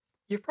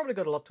You've probably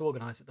got a lot to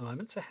organise at the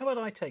moment, so how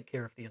about I take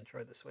care of the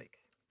intro this week?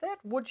 That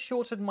would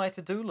shorten my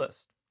to-do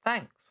list.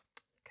 Thanks.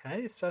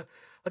 Okay, so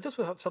I just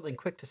whip up something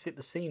quick to set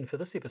the scene for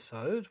this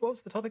episode. What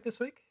was the topic this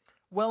week?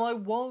 Well, I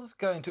was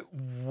going to...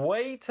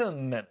 Wait a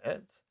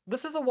minute.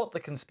 This is a What the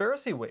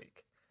Conspiracy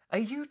week. Are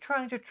you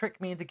trying to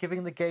trick me into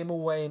giving the game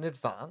away in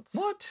advance?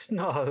 What?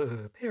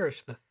 No,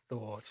 perish the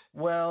thought.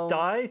 Well...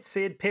 I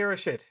said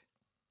perish it.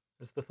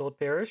 Has the thought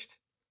perished?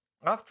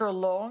 After a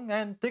long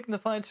and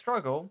dignified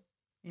struggle,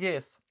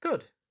 yes.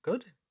 Good.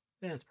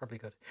 Yeah, it's probably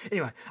good.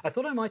 Anyway, I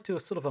thought I might do a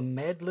sort of a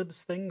Mad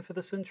Libs thing for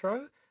this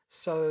intro,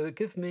 so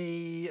give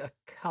me a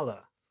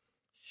colour.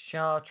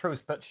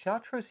 Chartreuse, but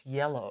chartreuse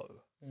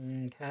yellow.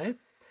 Okay.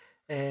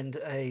 And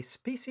a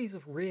species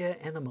of rare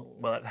animal.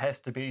 Well, it has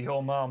to be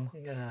your mum.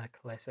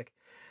 Classic.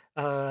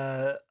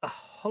 A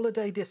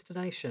holiday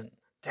destination.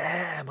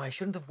 Damn, I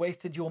shouldn't have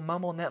wasted your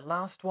mum on that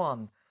last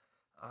one.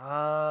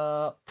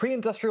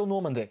 Pre-industrial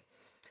Normandy.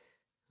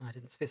 I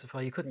didn't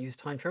specify you couldn't use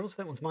time travel,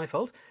 so that one's my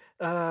fault.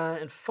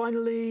 And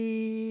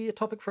finally, a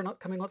topic for an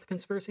upcoming What the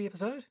Conspiracy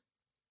episode.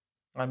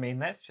 I mean,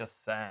 that's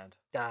just sad.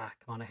 Come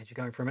on, I had you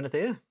going for a minute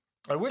there.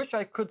 I wish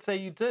I could say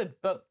you did,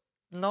 but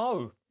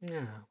no.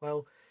 Yeah,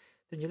 well,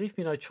 then you leave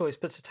me no choice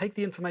but to take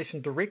the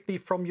information directly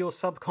from your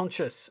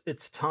subconscious.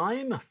 It's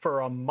time for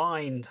a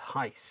mind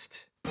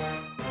heist.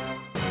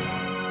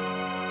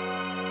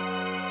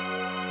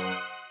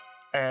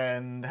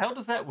 And how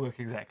does that work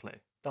exactly?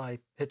 I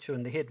hit you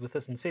in the head with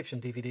this Inception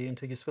DVD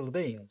until you spill the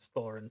beans,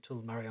 or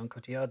until Marion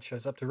Cotillard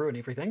shows up to ruin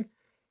everything.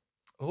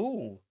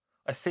 Ooh,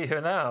 I see her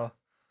now.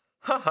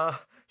 Haha,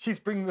 she's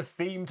bringing the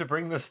theme to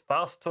bring this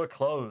fast to a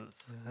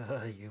close.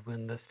 You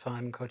win this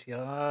time,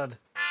 Cotillard.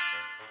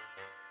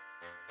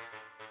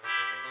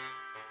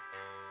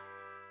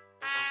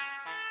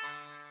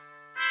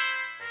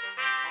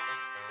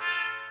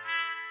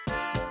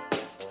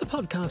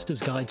 The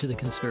Podcaster's Guide to the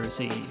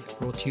Conspiracy,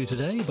 brought to you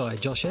today by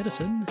Josh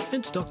Addison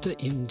and Dr.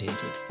 M.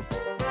 Dentith.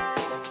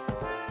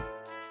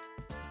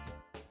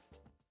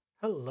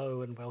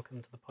 Hello and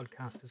welcome to the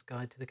Podcaster's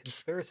Guide to the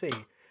Conspiracy.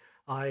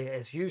 I,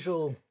 as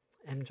usual,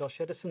 am Josh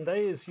Addison.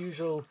 They, as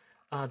usual,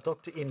 are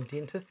Dr. M.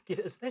 Dentith.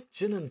 Is that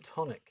gin and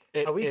tonic?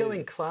 Are we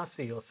going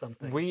classy or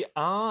something? We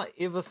are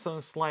ever so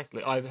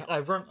slightly.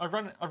 I've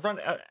run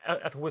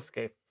out of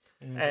whiskey,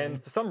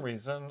 and for some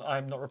reason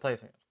I'm not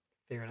replacing it.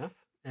 Fair enough.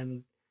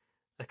 And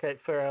okay,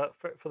 for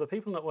the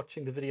people not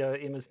watching the video,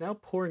 Emma's now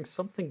pouring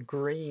something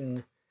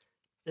green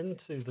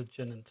into the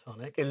gin and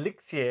tonic.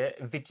 Elixir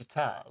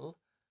Vegetal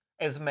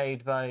is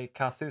made by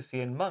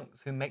Carthusian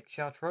monks who make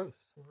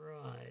chartreuse.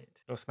 Right.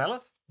 You'll smell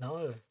it?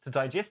 No. It's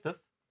digestive.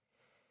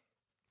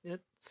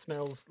 It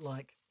smells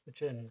like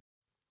gin.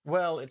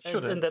 Well, it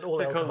shouldn't. And that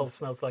all alcohol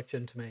smells like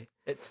gin to me.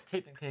 It's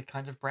technically a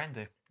kind of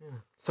brandy. Yeah.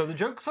 So the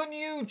joke's on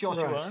you,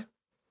 Joshua. Right.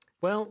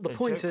 Well, the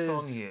point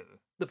joke's on you.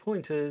 The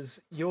point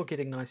is, you're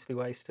getting nicely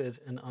wasted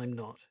and I'm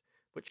not,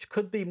 which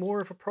could be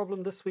more of a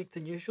problem this week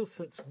than usual,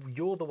 since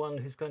you're the one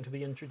who's going to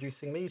be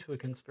introducing me to a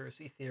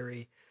conspiracy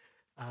theory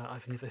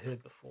I've never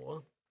heard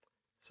before.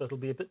 So it'll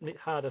be a bit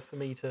harder for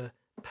me to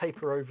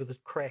paper over the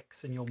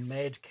cracks in your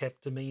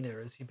madcap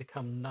demeanour as you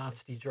become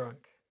nasty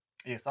drunk.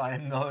 Yes, I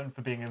am known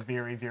for being a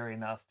very, very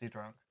nasty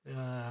drunk.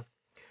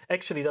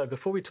 Actually, though,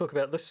 before we talk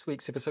about this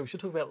week's episode, we should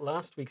talk about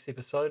last week's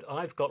episode.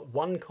 I've got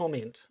one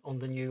comment on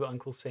the new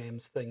Uncle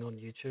Sam's thing on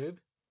YouTube.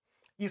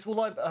 Yes,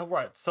 well,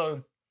 right,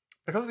 so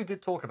because we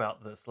did talk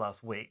about this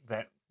last week,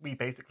 that we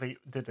basically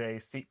did a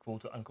sequel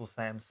to Uncle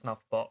Sam's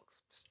Snuff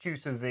Box due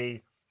to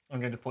the, I'm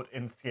going to put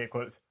in scare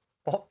quotes,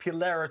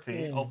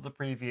 popularity of the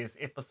previous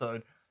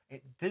episode.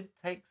 It did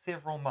take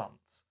several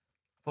months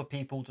for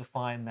people to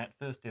find that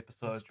first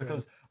episode,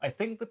 because I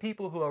think the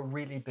people who are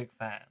really big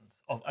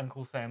fans of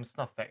Uncle Sam's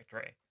Snuff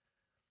Factory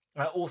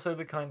are also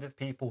the kind of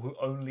people who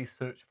only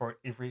search for it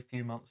every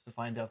few months to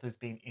find out there's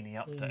been any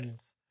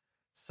updates.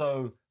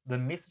 So the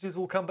messages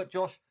will come, but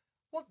Josh,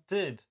 what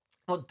did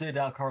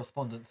our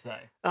correspondent say?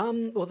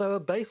 Well, they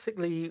were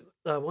basically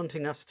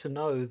wanting us to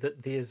know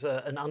that there's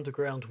an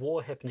underground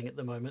war happening at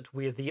the moment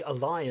where the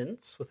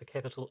Alliance, with a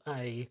capital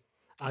A,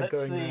 are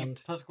going around...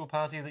 That's the political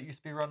party that used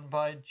to be run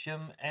by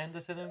Jim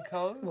Anderson and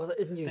co. Well,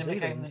 in New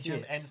Zealand, became the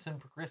Jim Anderson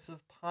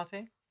Progressive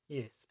Party.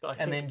 Yes, but I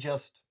think... And then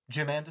just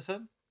Jim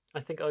Anderson? I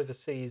think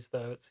overseas,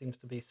 though, it seems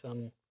to be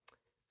some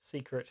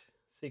secret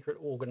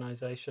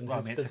organisation. Well,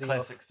 I mean, it's a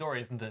classic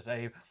story, isn't it?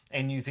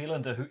 A New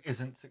Zealander who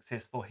isn't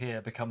successful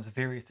here becomes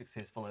very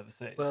successful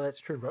overseas. Well, that's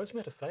true. Rose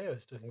Matafeo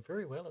is doing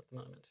very well at the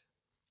moment.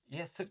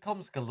 Yes,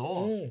 sitcoms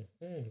galore.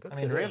 Good I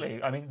mean,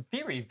 really,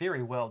 very,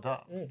 very well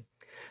done.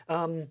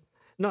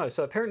 No,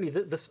 so apparently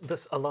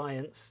this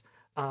alliance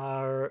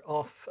are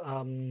off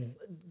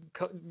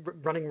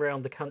running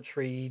around the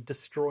country,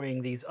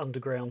 destroying these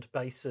underground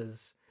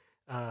bases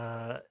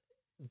that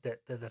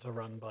are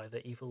run by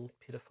the evil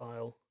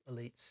pedophile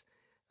elites.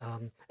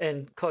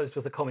 And closed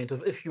with a comment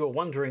of, if you are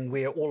wondering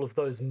where all of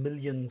those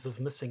millions of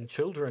missing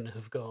children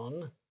have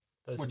gone,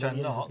 Which millions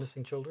are not. of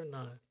missing children,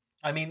 no.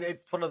 I mean,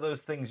 it's one of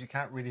those things you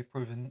can't really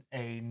prove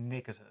a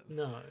negative.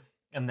 No.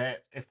 And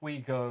that if we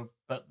go,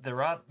 but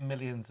there aren't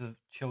millions of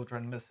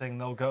children missing,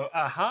 they'll go,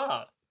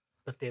 aha!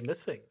 But they're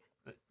missing.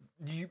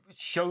 You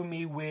show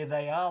me where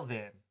they are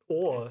then.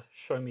 Or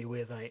show me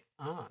where they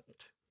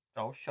aren't.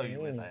 I'll show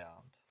you where they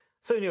aren't.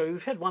 So anyway,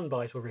 we've had one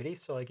bite already,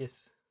 so I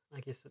guess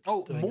it's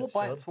doing more its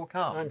bites job. will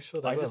come. I'm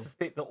sure they I will. just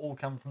suspect they'll all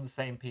come from the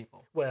same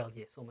people. Well,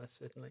 yes, almost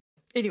certainly.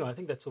 Anyway, I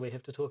think that's all we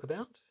have to talk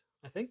about,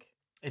 I think.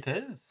 It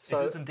is.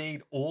 So- it is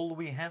indeed all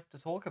we have to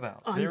talk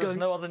about. I'm There is going-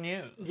 no other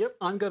news. Yep,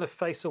 I'm going to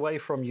face away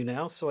from you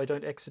now so I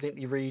don't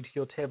accidentally read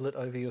your tablet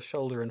over your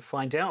shoulder and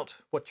find out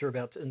what you're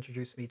about to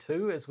introduce me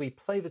to as we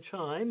play the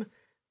chime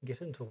and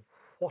get into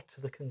what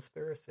the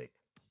conspiracy.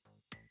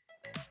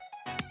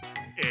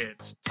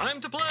 It's time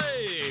to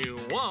play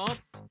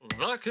What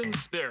the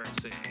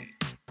Conspiracy.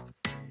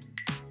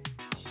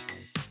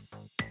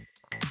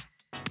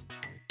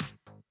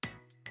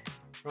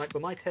 Right,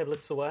 well, my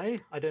tablet's away.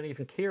 I don't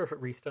even care if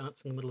it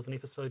restarts in the middle of an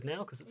episode now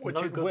because it's Which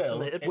no it good to will,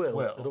 me. it It will.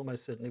 will. It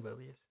almost certainly will,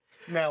 yes.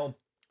 Now,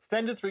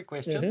 standard 3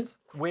 questions.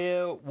 Mm-hmm.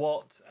 Where,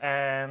 what,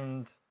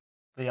 and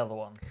the other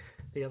one.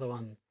 The other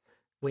one,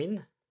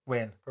 when,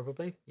 When.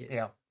 probably, yes.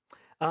 Yeah.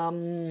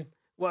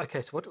 Well,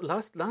 okay, so what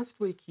last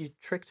week you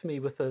tricked me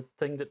with a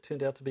thing that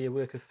turned out to be a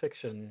work of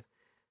fiction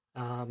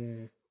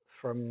from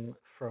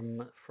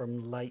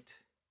late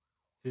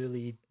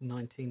early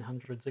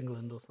 1900s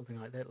England or something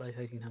like that, late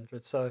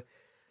 1800s. So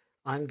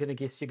I'm going to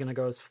guess you're going to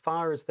go as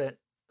far as that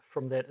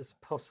from that as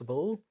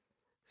possible.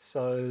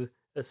 So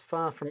as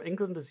far from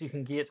England as you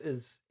can get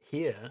is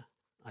here,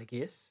 I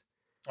guess.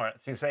 All right,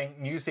 so you're saying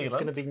New Zealand. It's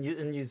going to be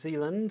in New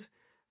Zealand.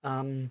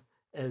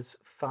 As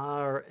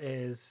far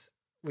as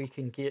we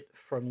can get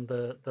from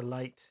the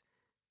late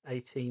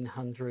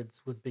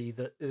 1800s would be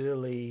the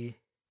early,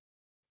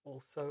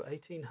 also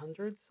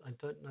 1800s. I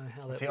don't know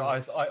how that See,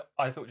 works.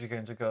 I thought you were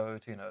going to go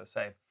to,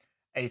 say,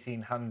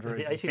 1800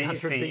 Maybe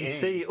 1800 BCE.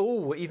 BC.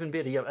 Oh, even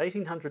better. Yeah,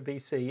 1800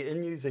 BC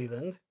in New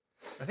Zealand.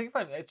 I think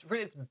it's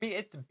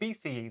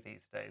BCE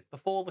these days,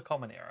 before the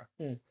Common Era.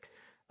 And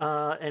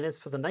as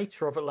for the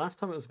nature of it, last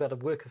time it was about a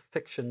work of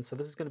fiction, so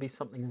this is going to be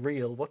something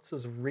real. What's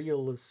as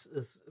real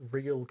as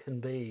real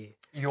can be?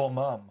 Your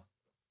mum.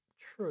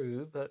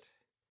 True, but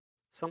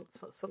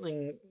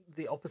something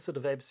the opposite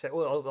of abstract.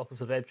 Well,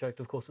 opposite of abstract,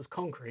 of course, is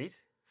concrete.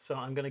 So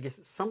I'm going to guess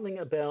it's something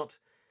about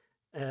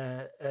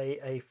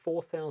a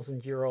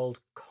 4,000-year-old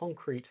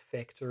concrete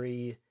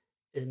factory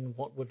in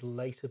what would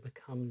later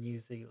become New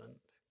Zealand.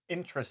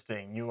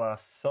 Interesting. You are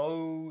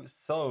so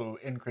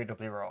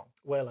incredibly wrong.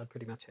 Well, I'd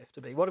pretty much have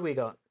to be. What do we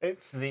got?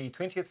 It's the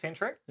 20th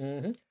century.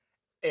 Mm-hmm.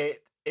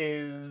 It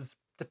is,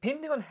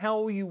 depending on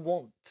how you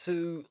want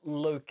to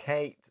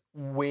locate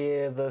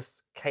where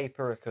this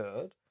caper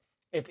occurred,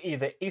 it's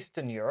either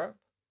Eastern Europe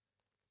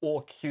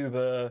or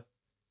Cuba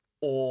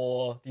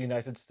or the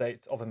United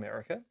States of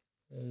America.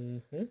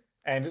 Mm-hmm.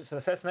 And it's an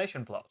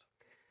assassination plot.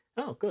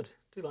 Oh, good.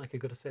 Do like a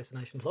good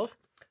assassination plot.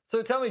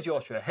 So tell me,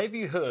 Joshua, have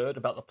you heard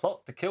about the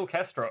plot to kill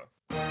Castro?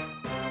 I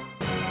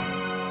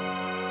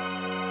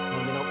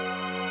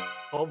mean,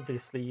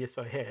 obviously, yes,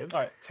 I have.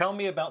 All right, tell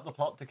me about the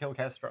plot to kill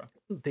Castro.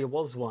 There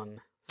was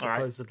one,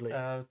 supposedly.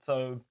 All right.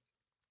 So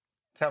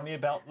tell me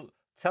about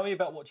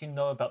what you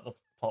know about the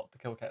plot to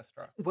kill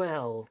Castro.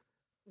 Well,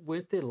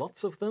 weren't there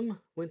lots of them?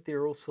 Weren't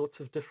there all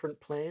sorts of different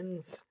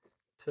plans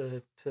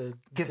to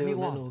Give do me them in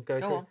one. or go?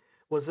 Go on.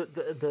 Was it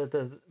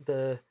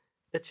the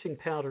itching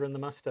powder in the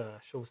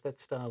mustache, or was that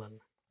Stalin?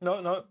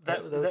 No,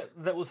 that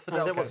was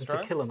Fidel that wasn't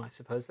Castro. to kill him, I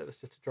suppose. That was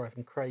just to drive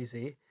him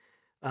crazy.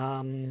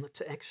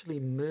 To actually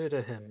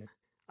murder him.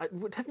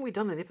 Haven't we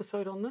done an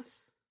episode on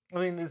this? I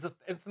mean, there's the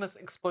infamous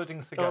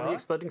exploding cigar. Oh, the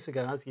exploding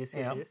cigars. Yes,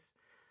 Yeah. yes.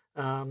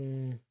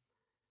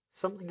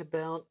 Something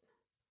about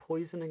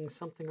poisoning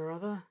something or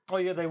other. Oh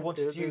yeah, they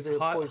wanted to use they're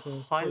highly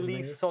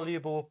poisonings.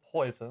 soluble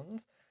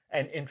poisons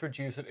and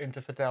introduce it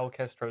into Fidel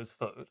Castro's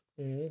food.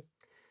 Mm-hmm.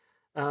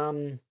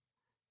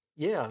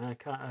 Yeah, I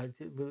can't.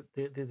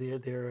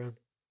 There are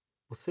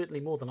well, certainly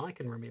more than I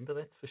can remember.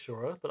 That's for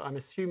sure. But I'm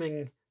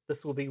assuming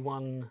this will be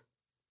one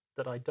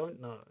that I don't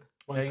know.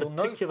 One Now, you'll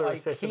note particular I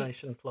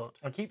assassination plot.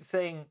 I keep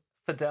saying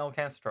Fidel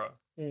Castro.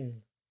 Mm.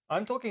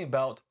 I'm talking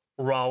about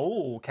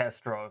Raul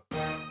Castro.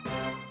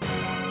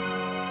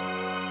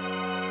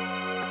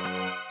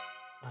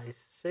 I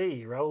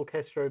see. Raul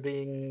Castro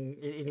being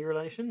any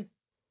relation?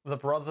 The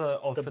brother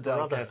of The Fidel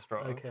brother.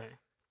 Castro. Okay,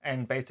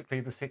 And basically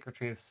the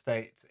Secretary of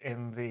State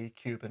in the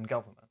Cuban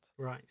government.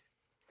 right.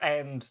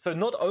 And so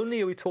not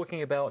only are we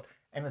talking about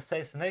an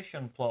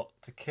assassination plot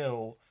to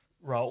kill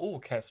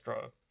Raul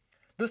Castro,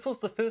 this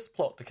was the first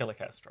plot to kill a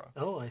Castro.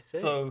 Oh, I see.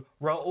 So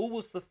Raul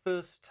was the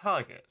first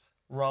target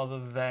rather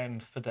than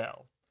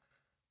Fidel.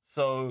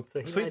 So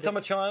So he made sweet it-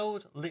 summer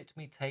child, let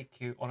me take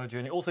you on a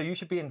journey. Also, you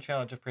should be in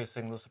charge of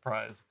pressing the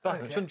surprise button.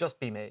 It Okay. shouldn't just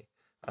be me.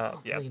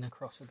 I'll Yeah. lean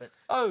across a bit.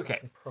 So I Okay.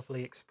 can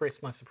properly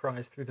express my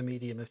surprise through the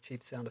medium of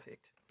cheap sound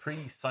effect.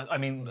 Precise. I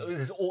mean,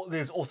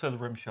 there's also the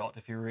rim shot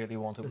if you really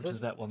want it, which it? is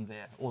that one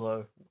there.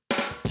 Although,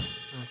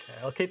 Okay,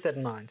 I'll keep that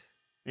in mind.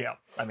 Yeah,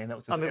 I mean, that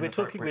was I just mean, we're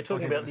talking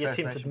about the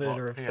attempted assassination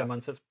murder plot. of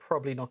someone, so it's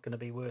probably not going to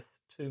be worth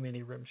too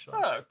many rim shots.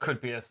 Oh, it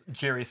could be a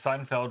Jerry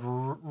Seinfeld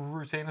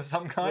routine of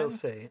some kind. We'll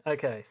see.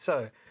 Okay,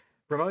 so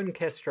Ramon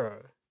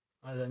Castro.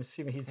 I'm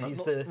assuming he's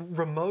Not the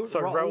remote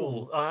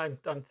Raul. Raul.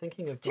 I'm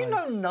thinking of. Do you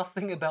know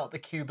nothing about the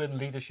Cuban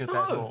leadership at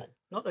all?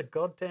 Not a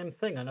goddamn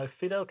thing. I know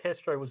Fidel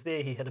Castro was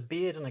there. He had a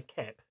beard and a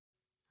cap,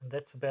 and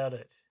that's about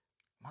it.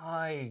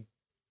 My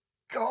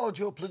God,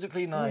 you're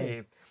politically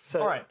naive.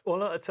 So all right.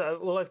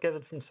 all I've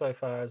gathered from so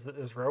far is that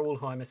it was Raul,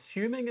 who I'm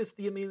assuming is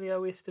the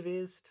Emilio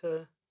Estevez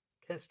to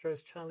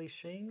Castro's Charlie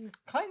Sheen.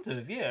 Kind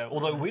of, yeah.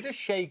 Although, where does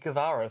Che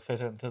Guevara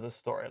fit into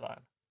this storyline?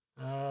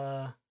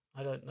 I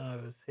don't know.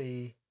 Is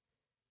he?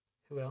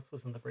 Who else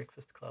was in the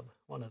Breakfast Club?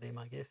 One of them,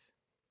 I guess.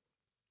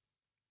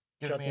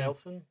 Judd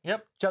Nelson?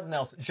 Yep, Judd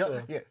Nelson.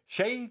 Sure. Yeah,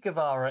 Che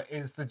Guevara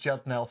is the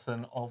Judd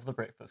Nelson of the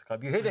Breakfast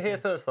Club. You heard it here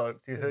first,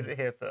 folks. You heard it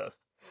here first.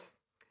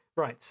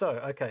 Right, so,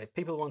 okay,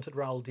 people wanted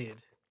Raul dead.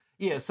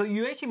 Yeah, so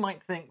you actually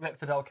might think that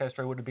Fidel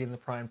Castro would have been the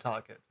prime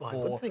target. Well, I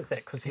would think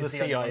that, because he's the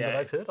the only one CIA. that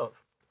I've heard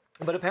of.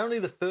 But apparently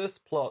the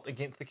first plot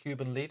against the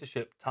Cuban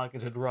leadership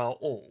targeted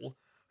Raul,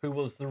 who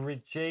was the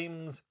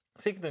regime's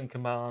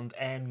second-in-command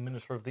and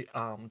Minister of the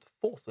Armed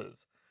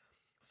Forces.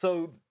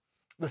 So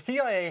the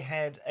CIA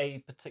had a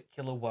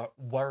particular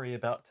worry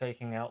about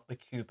taking out the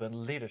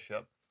Cuban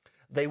leadership.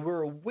 They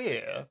were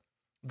aware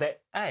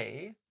that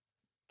A,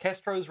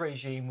 Castro's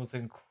regime was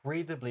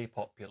incredibly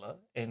popular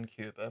in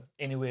Cuba.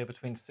 Anywhere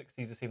between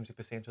 60 to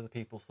 70% of the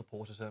people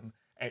supported him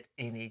at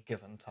any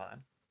given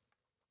time.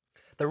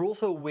 They're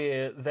also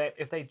aware that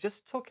if they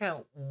just took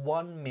out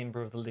one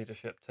member of the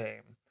leadership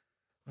team,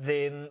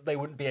 then they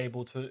wouldn't be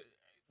able to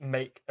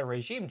make a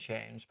regime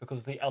change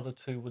because the other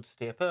two would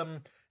step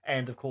in,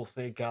 and of course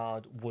their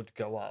guard would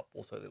go up.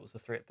 Also, there was a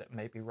threat that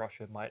maybe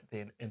Russia might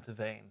then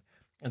intervene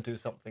and do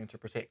something to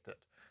protect it.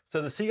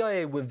 So the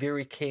CIA were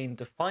very keen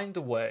to find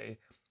a way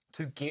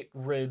to get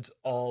rid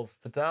of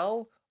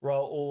Fidel,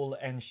 Raul,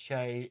 and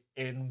Che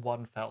in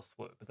one fell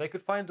swoop. If they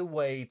could find a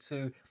way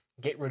to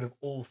get rid of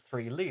all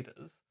three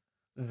leaders,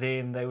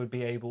 then they would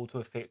be able to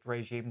effect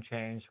regime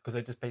change because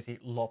they just basically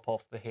lop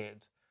off the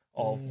head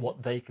of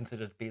what they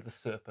considered to be the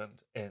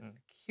serpent in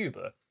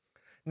Cuba.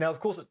 Now, of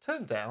course, it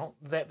turned out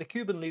that the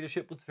Cuban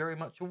leadership was very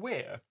much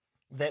aware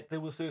that there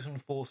were certain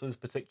forces,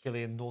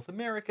 particularly in North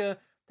America,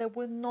 that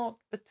were not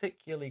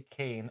particularly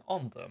keen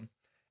on them.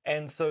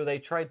 And so they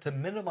tried to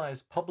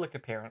minimize public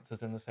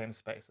appearances in the same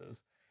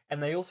spaces.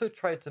 And they also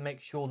tried to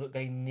make sure that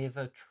they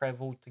never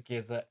traveled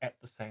together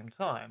at the same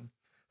time,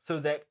 so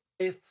that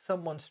if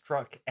someone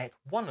struck at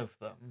one of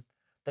them,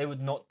 they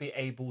would not be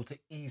able to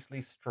easily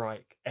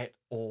strike at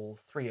all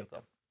three of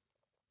them.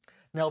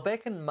 Now,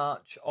 back in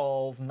March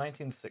of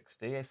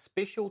 1960, a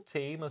special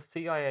team of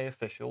CIA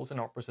officials and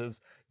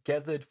operatives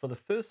gathered for the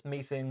first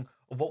meeting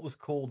of what was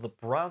called the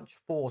Branch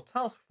 4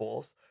 Task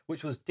Force,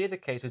 which was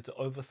dedicated to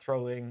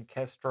overthrowing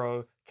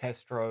Castro,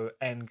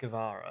 and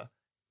Guevara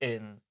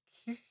in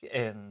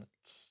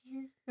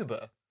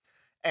Cuba.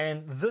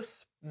 And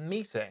this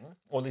meeting,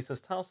 or at least this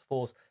task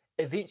force,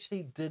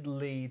 eventually did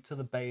lead to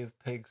the Bay of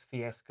Pigs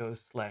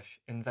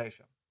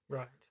fiasco/invasion.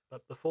 Right,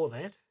 but before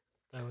that,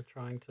 they were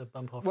trying to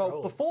bump off Well,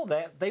 Raul. before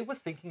that, they were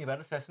thinking about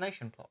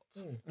assassination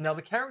plots. Now,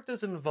 the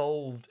characters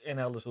involved in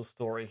our little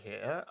story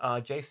here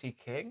are J.C.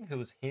 King, who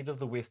was head of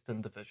the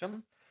Western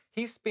Division.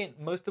 He spent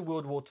most of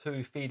World War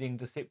II feeding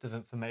deceptive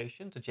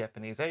information to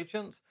Japanese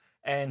agents,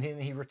 and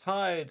he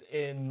retired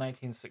in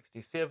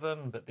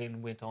 1967, but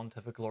then went on to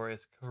have a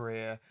glorious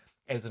career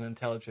as an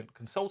intelligent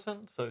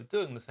consultant, so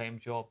doing the same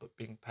job but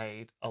being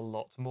paid a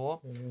lot more.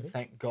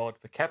 Thank God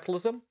for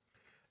capitalism.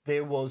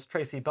 There was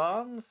Tracy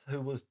Barnes, who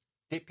was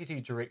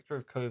Deputy Director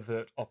of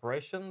Covert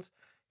Operations.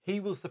 He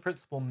was the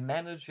principal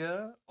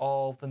manager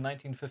of the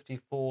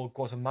 1954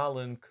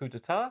 Guatemalan coup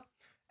d'etat,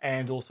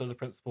 and also the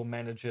principal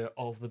manager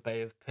of the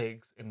Bay of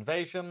Pigs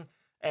invasion,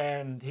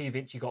 and he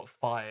eventually got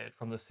fired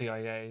from the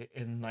CIA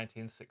in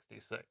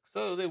 1966.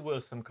 So there were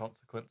some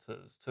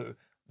consequences to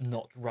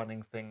not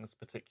running things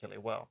particularly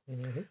well.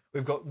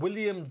 We've got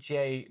William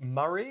J.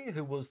 Murray,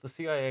 who was the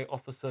CIA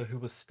officer who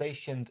was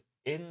stationed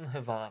in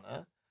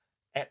Havana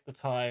at the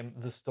time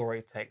the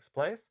story takes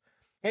place.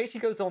 He actually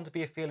goes on to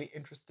be a fairly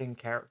interesting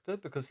character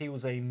because he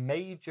was a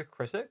major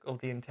critic of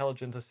the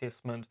intelligence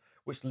assessment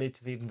which led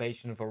to the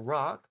invasion of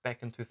Iraq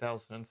back in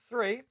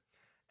 2003,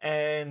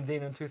 and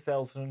then in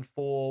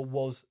 2004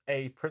 was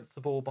a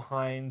principal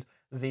behind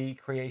the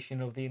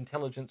creation of the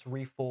Intelligence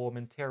Reform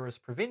and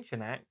Terrorist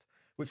Prevention Act,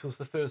 which was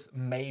the first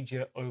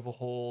major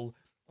overhaul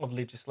of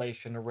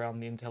legislation around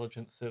the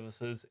intelligence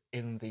services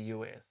in the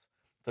US.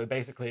 So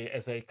basically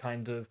as a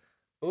kind of,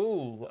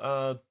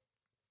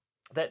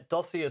 that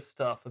dossier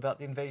stuff about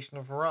the invasion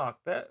of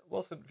Iraq, that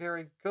wasn't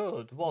very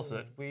good, was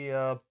it? We,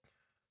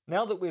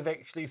 now that we've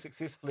actually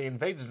successfully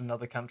invaded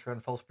another country on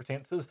false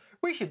pretenses,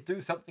 we should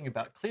do something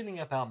about cleaning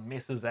up our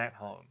messes at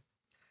home.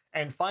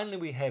 And finally,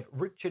 we have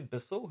Richard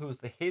Bissell, who is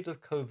the head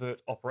of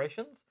covert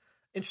operations.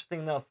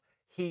 Interesting enough,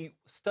 he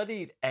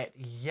studied at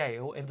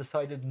Yale and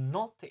decided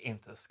not to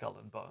enter Skull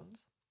and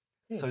Bones.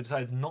 So he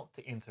decided not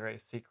to enter a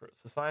secret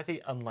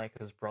society, unlike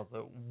his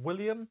brother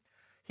William.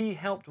 He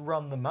helped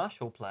run the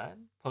Marshall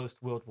Plan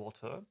post-World War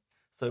II,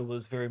 so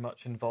was very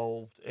much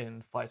involved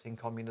in fighting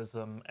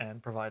communism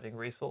and providing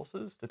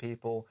resources to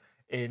people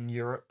in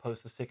Europe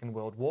post the Second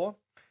World War.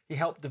 He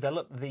helped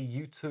develop the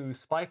U2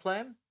 spy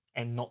plan,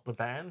 and not the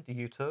band,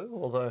 U2,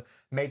 although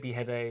maybe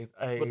had a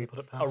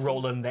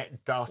role in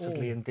that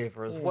dastardly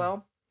endeavour as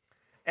well.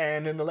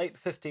 And in the late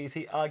 50s,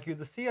 he argued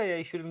the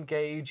CIA should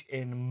engage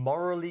in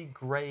morally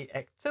grey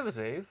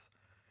activities.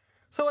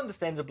 So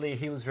understandably,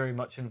 he was very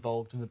much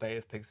involved in the Bay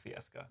of Pigs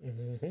fiasco.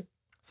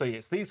 So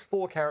yes, these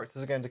four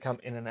characters are going to come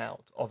in and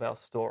out of our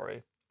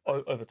story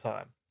over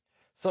time.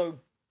 So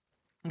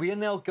we are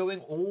now going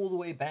all the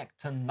way back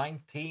to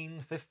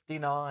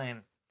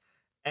 1959.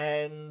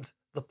 And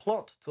the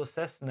plot to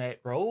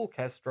assassinate Raul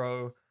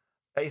Castro,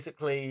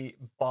 basically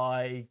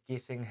by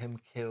getting him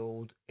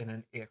killed in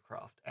an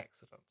aircraft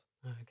accident.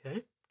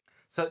 Okay.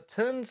 So it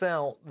turns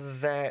out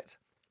that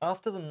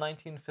after the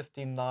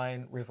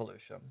 1959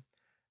 revolution,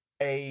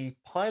 a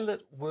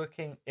pilot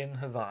working in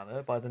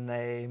Havana by the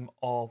name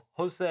of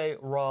Jose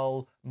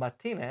Raul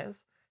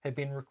Martinez had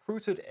been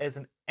recruited as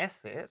an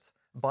asset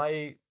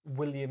by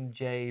William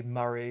J.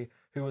 Murray,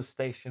 who was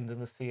stationed in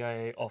the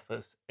CIA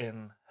office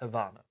in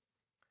Havana.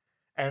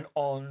 And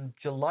on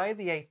July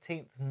the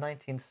 18th,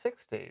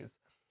 1960s,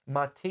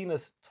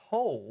 Martinez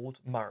told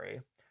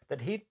Murray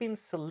that he'd been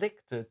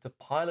selected to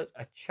pilot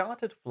a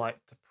chartered flight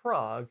to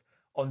Prague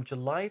on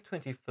July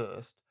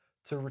 21st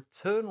to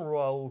return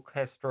Raul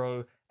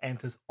Castro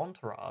and his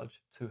entourage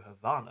to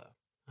Havana.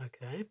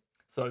 Okay.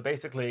 So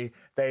basically,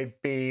 they'd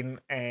been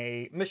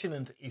a mission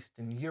into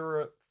Eastern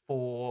Europe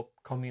for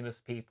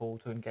communist people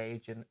to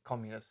engage in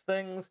communist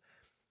things.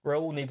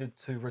 Raul needed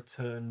to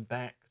return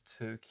back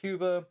to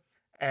Cuba,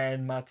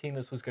 and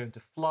Martinez was going to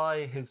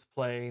fly his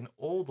plane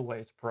all the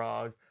way to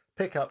Prague,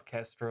 pick up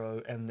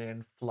Castro, and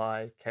then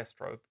fly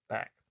Castro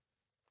back.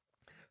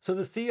 So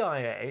the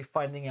CIA,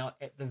 finding out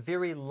at the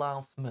very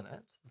last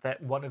minute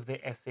that one of their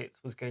assets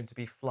was going to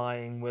be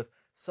flying with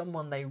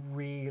someone they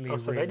really,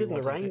 so they didn't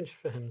arrange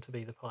for him to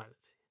be the pilot.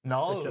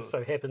 No. It just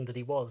so happened that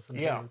he was. And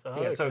Yeah, he was,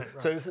 yeah. So, okay,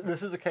 right. so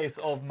this is a case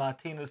of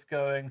Martinez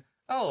going,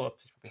 oh,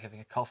 he's probably having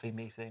a coffee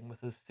meeting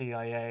with his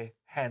CIA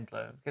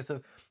handler. Okay,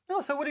 so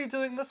what are you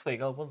doing this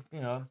week? Oh, well,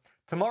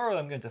 tomorrow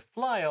I'm going to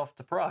fly off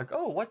to Prague.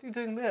 Oh, what are you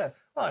doing there?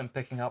 Oh, I'm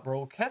picking up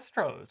Raul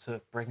Castro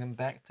to bring him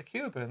back to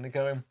Cuba. And they're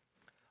going,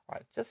 all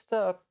right, just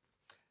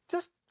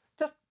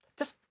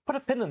put a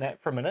pin in that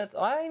for a minute.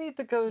 I need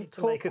to go and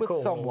talk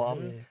with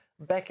someone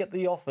back at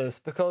the office,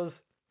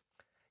 because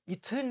you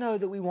do know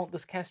that we want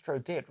this Castro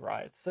dead,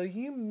 right? So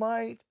you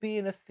might be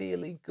in a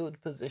fairly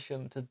good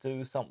position to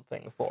do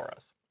something for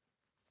us.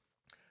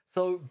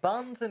 So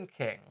Barnes and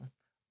King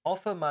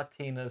offer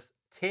Martinez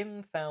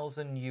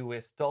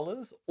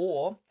 $10,000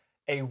 or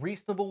a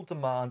reasonable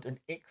demand in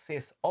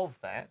excess of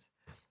that,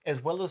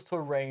 as well as to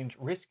arrange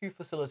rescue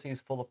facilities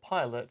for the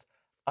pilot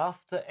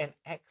after an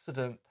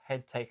accident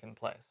had taken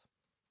place.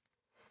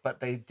 But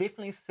they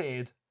definitely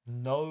said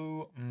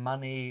no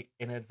money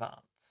in advance.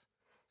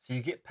 So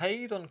you get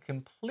paid on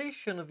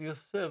completion of your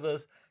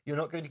service. You're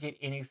not going to get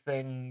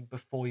anything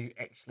before you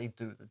actually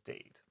do the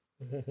deed.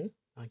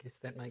 I guess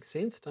that makes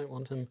sense. Don't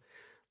want him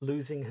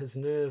losing his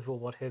nerve or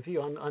what have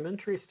you. I'm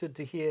interested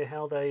to hear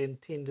how they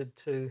intended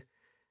to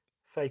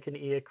fake an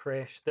air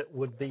crash that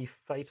would be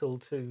fatal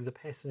to the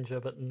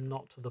passenger but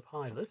not to the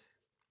pilot.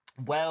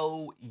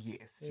 Well,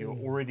 yes, you're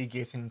already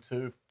getting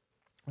to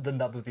the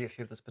nub of the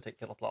issue of this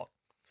particular plot.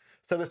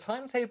 So the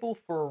timetable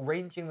for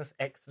arranging this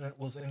accident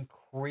was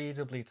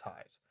incredibly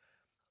tight,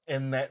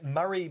 in that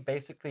Murray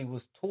basically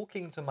was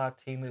talking to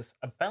Martinez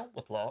about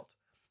the plot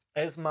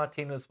as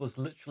Martinez was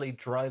literally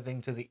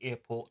driving to the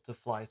airport to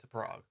fly to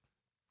Prague.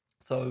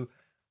 So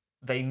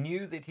they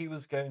knew that he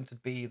was going to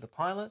be the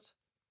pilot.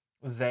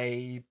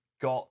 They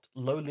got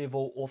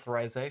low-level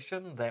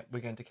authorization that we're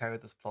going to carry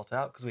this plot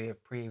out because we have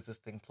a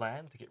pre-existing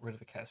plan to get rid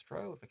of a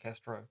Castro if a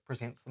Castro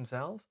presents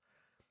themselves.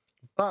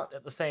 But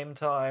at the same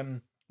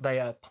time, they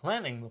are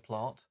planning the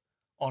plot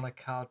on a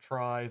car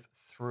drive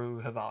through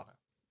Havana.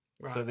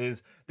 Right. So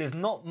there's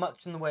not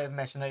much in the way of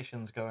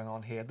machinations going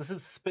on here. This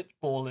is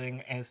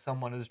spitballing as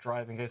someone is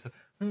driving. Okay, so,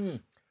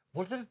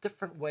 what are the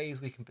different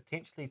ways we can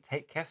potentially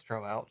take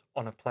Castro out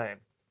on a plane?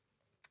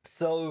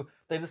 So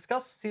they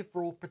discussed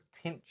several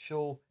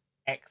potential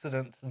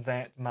accidents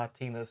that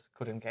Martinez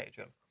could engage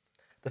in.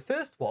 The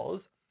first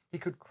was he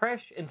could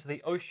crash into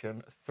the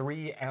ocean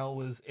 3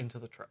 hours into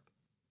the trip.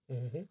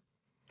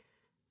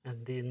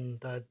 And then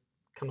they'd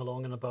come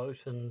along in a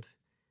boat and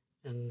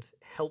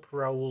help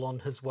Raul on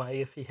his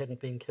way if he hadn't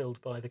been killed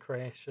by the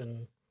crash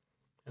and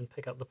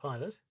pick up the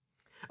pilot.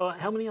 Oh,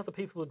 how many other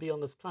people would be on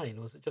this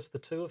plane? Was it just the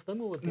two of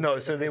them, or would no?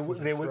 So there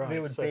would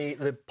be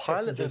the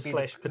pilot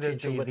slash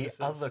potential the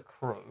other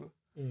crew.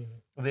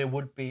 There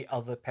would be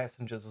other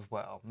passengers as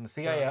well. And the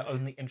CIA are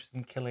only interested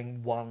in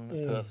killing one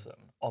person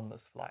on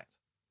this flight.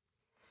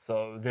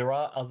 So there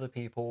are other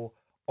people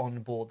on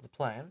board the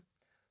plane.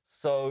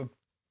 So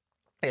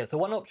Yeah, so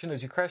one option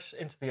is you crash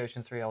into the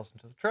ocean 3 hours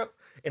into the trip.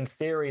 In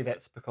theory,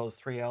 that's because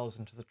 3 hours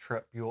into the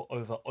trip, you're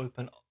over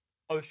open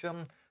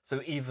ocean.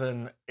 So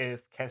even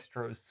if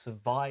Castro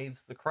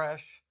survives the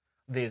crash,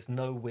 there's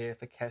nowhere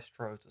for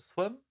Castro to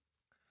swim.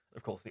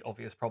 Of course, the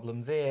obvious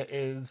problem there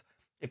is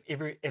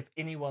if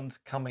anyone's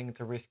coming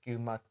to rescue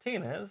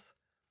Martinez,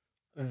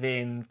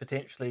 then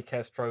potentially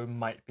Castro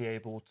might be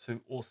able to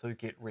also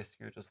get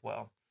rescued as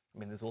well. I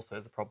mean, there's also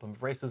the problem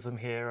of racism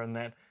here, and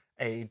that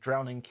a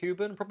drowning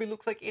Cuban probably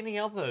looks like any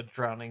other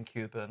drowning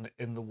Cuban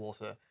in the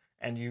water.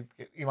 And you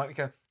might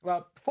go,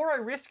 well, before I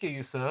rescue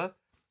you, sir,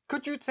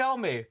 could you tell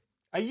me,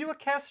 are you a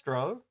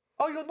Castro?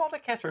 Oh, you're not a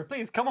Castro.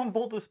 Please come on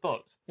board this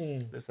boat.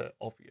 There's an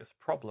obvious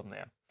problem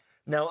there.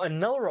 Now,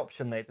 another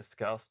option they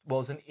discussed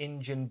was an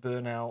engine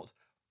burnout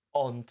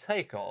on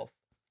takeoff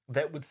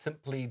that would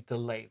simply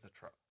delay the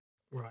trip.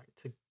 Right,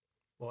 to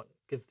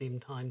give them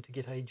time to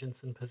get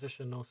agents in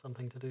position or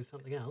something to do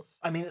something else?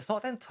 I mean, it's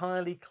not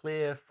entirely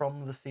clear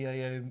from the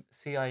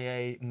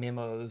CIA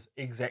memos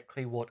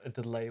exactly what a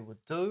delay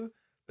would do,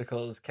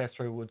 because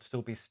Castro would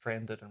still be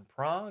stranded in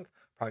Prague.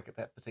 Prague at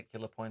that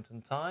particular point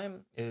in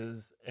time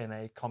is in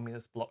a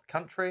communist bloc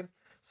country,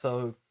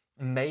 so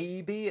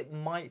maybe it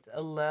might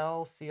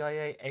allow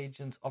CIA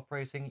agents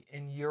operating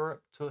in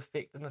Europe to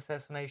effect an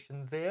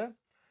assassination there.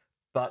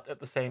 But at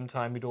the same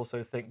time, we'd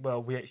also think,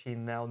 well, we actually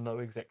now know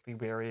exactly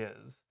where he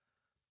is,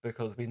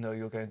 because we know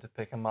you're going to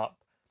pick him up.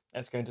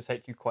 It's going to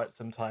take you quite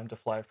some time to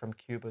fly from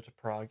Cuba to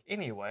Prague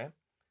anyway,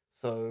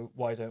 so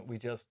why don't we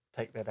just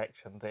take that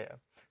action there?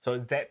 So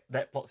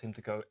that plot seemed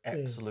to go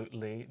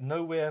absolutely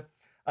nowhere.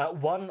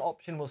 One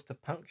option was to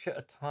puncture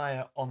a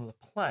tire on the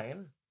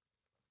plane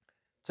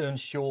to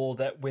ensure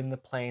that when the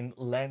plane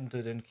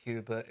landed in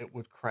Cuba, it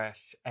would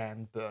crash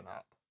and burn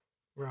up.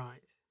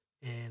 Right,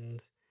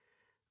 and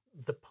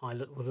the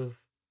pilot would have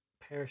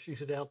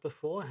parachuted out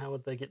before. How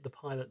would they get the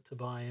pilot to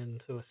buy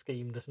into a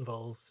scheme that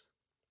involves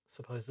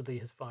supposedly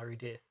his fiery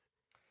death?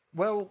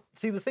 Well,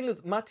 see, the thing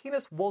is,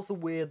 Martinez was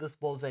aware this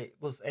was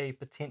a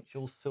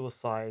potential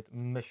suicide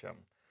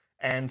mission,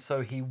 and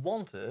so he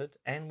wanted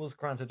and was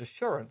granted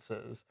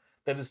assurances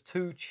that his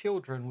 2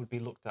 children would be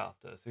looked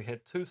after. So he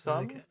had 2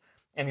 sons,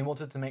 and he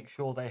wanted to make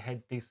sure they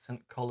had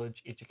decent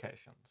college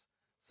educations.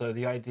 So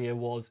the idea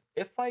was,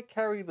 if I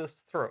carry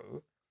this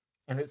through,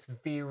 and it's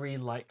very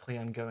likely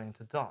I'm going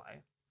to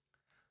die,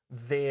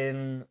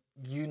 then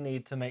you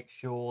need to make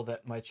sure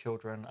that my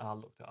children are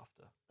looked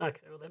after.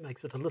 Okay, well, that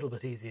makes it a little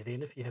bit easier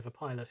then, if you have a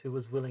pilot who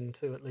was willing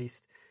to at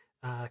least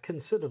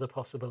consider the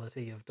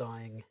possibility of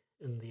dying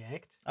in the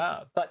act.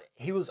 But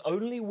he was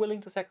only willing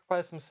to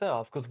sacrifice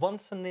himself, because one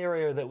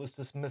scenario that was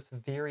dismissed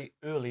very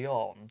early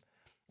on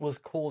was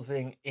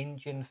causing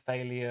engine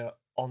failure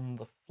on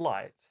the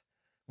flight,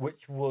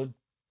 which would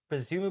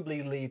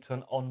presumably lead to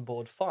an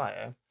onboard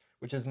fire,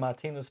 which, as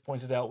Martinez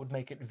pointed out, would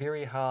make it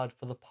very hard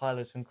for the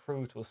pilot and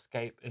crew to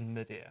escape in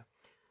midair.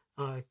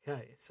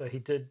 Okay, so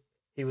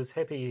he was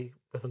happy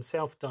with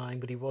himself dying,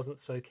 but he wasn't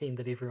so keen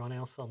that everyone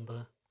else on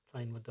the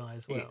plane would die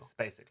as well. Yes,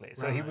 basically.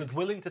 So he was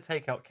willing to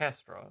take out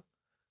Castro,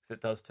 because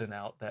it does turn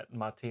out that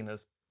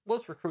Martinez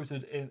was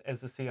recruited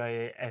as a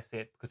CIA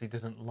asset because he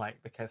didn't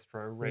like the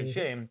Castro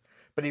regime,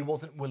 but he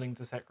wasn't willing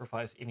to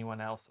sacrifice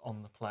anyone else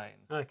on the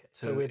plane. Okay,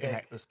 so we're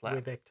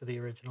back to the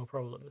original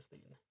problems then.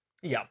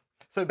 Yeah.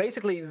 So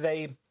basically,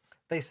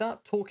 they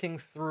start talking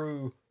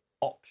through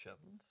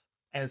options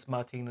as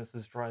Martinez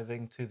is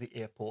driving to the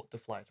airport to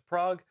fly to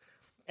Prague,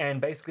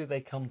 and basically they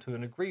come to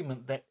an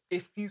agreement that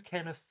if you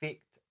can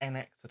effect an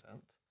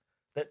accident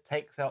that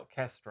takes out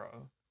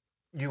Castro,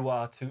 you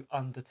are to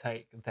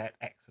undertake that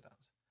accident.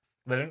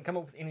 They didn't come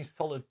up with any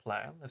solid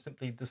plan. They've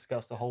simply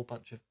discussed a whole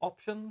bunch of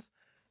options,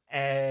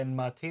 and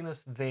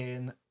Martinez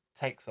then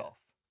takes off.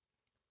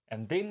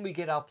 And then we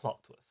get our plot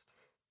twist.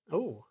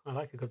 Oh, I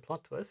like a good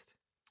plot twist.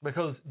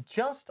 Because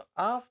just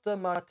after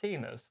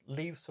Martinez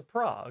leaves for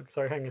Prague...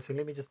 Sorry, hang on a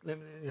second. Let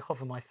me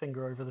hover my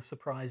finger over the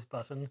surprise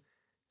button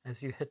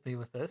as you hit me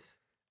with this.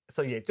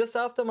 So yeah, just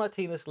after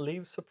Martinez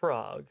leaves for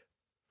Prague,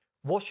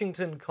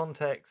 Washington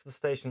contacts the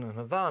station in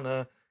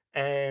Havana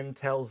and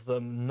tells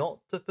them not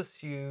to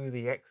pursue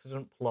the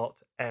accident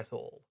plot at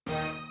all.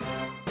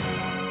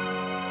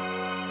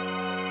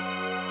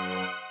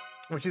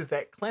 Which is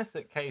that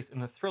classic case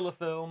in a thriller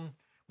film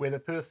where the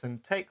person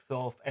takes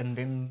off and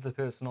then the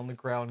person on the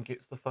ground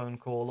gets the phone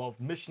call of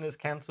mission is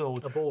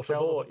cancelled.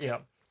 Abort. Yeah.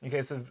 In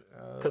case of...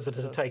 Because it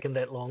had taken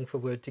that long for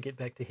word to get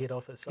back to head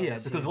office. Yeah,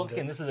 because once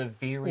again, this is a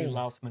very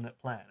last-minute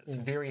plan. It's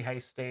very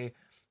hasty.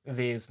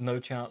 There's no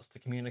chance to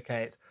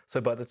communicate. So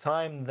by the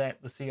time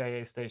that the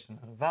CIA station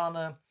in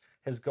Havana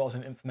has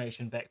gotten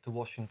information back to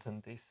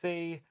Washington,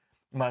 D.C.,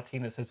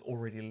 Martinez has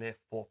already left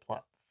for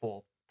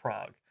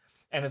Prague.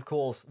 And of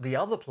course, the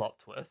other plot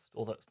twist,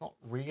 although it's not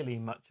really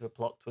much of a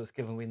plot twist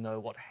given we know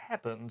what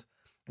happened,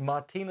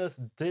 Martinez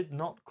did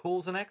not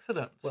cause an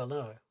accident. Well,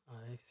 no.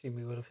 I assume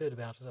we would have heard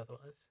about it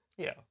otherwise.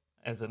 Yeah,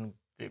 as in...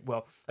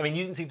 Well, I mean,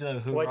 you didn't seem to know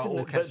who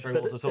Raul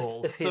Castro was at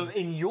all. So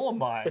in your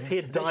mind... If he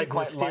had died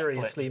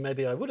mysteriously,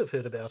 maybe I would have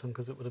heard about him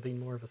because it would have been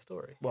more of a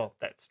story. Well,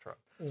 that's true.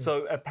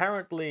 So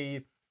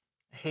apparently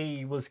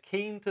he was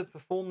keen to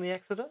perform the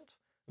accident,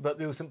 but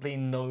there was simply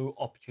no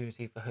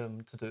opportunity for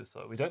him to do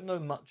so. We don't know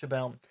much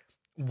about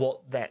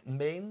what that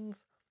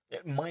means.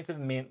 It might have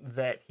meant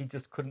that he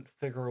just couldn't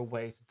figure a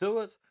way to do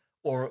it,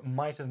 or it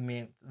might have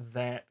meant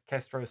that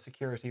Castro's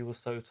security was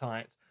so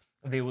tight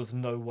there was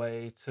no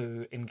way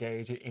to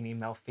engage in any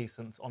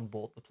malfeasance on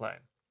board the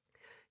plane.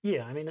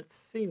 Yeah, I mean, it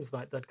seems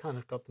like they'd kind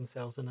of got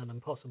themselves in an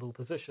impossible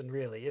position,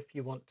 really. If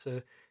you want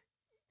to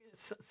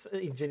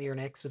engineer an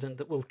accident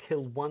that will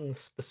kill one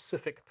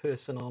specific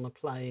person on a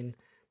plane,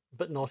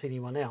 but not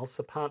anyone else,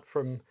 apart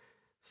from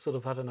sort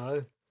of, I don't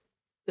know,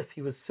 if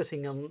he was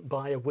sitting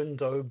by a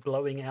window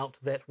blowing out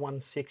that one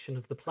section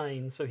of the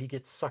plane so he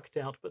gets sucked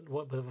out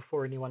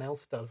before anyone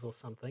else does or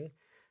something,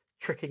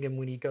 tricking him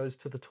when he goes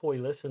to the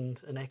toilet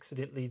and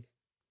accidentally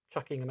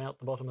chucking him out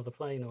the bottom of the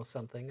plane or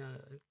something.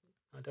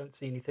 I don't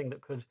see anything that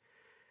could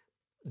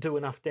do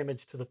enough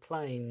damage to the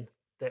plane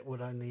that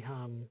would only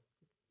harm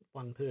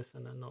one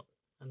person and not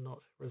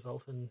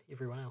result in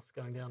everyone else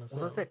going down as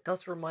well. Although that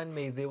does remind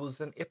me, there was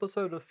an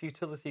episode of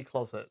Futility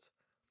Closet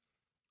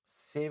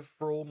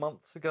several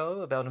months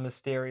ago about a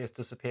mysterious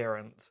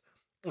disappearance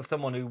of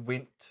someone who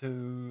went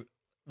to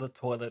the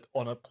toilet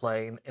on a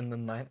plane in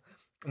the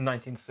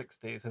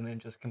 1960s and then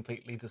just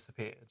completely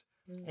disappeared.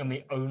 And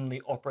the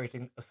only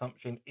operating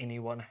assumption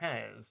anyone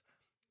has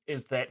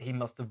is that he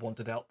must have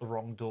wandered out the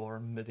wrong door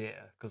in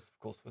midair, because, of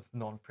course, with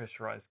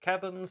non-pressurized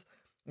cabins,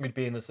 you'd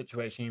be in a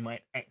situation you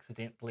might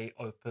accidentally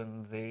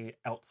open the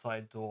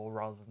outside door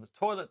rather than the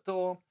toilet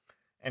door,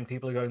 and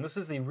people are going, this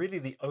is really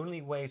the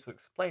only way to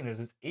explain it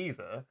is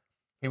either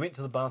he went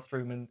to the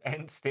bathroom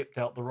and stepped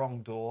out the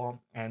wrong door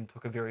and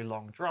took a very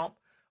long drop,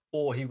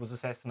 or he was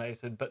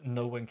assassinated, but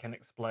no one can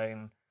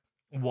explain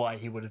why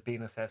he would have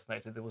been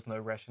assassinated. There was no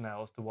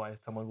rationale as to why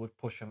someone would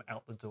push him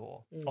out the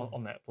door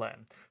on that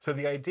plan. So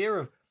the idea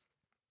of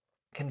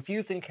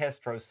confusing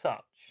Castro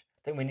such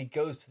that when he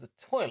goes to the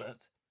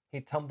toilet, he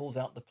tumbles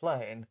out the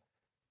plane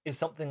is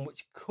something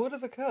which could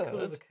have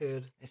occurred.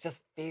 It's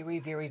just very,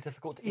 very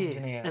difficult to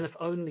engineer. Yes, and if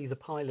only the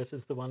pilot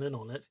is the one in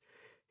on it,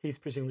 he's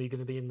presumably going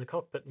to be in the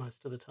cockpit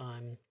most of the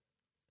time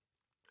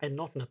and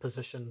not in a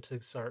position to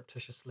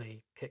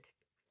surreptitiously kick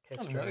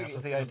Castro out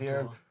of the idea door.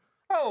 of,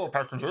 oh,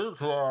 passengers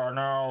who are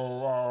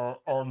now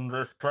on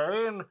this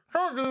plane,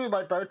 some of you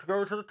might like to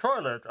go to the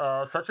toilet,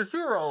 such as you,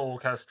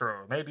 Raul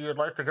Castro. Maybe you'd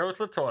like to go to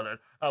the toilet.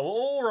 Will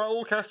all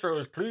Raul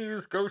Castros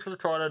please go to the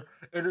toilet?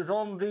 It is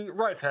on the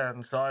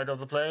right-hand side of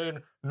the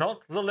plane,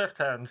 not the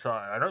left-hand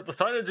side. I know the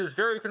signage is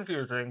very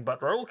confusing,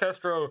 but Raul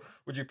Castro,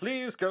 would you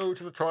please go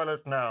to the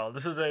toilet now?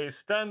 This is a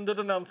standard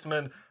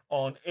announcement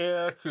on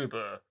Air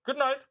Cuba. Good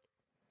night.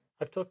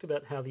 I've talked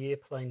about how the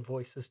airplane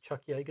voice is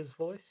Chuck Yeager's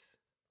voice.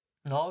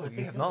 No,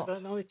 you have not.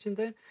 Have I mentioned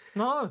that?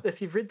 No.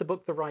 If you've read the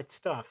book The Right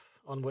Stuff,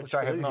 on which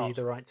the movie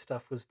The Right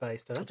Stuff was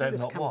based, I don't think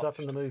this comes up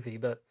in the movie,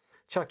 but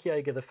Chuck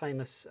Yeager, the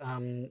famous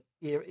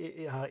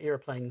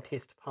airplane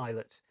test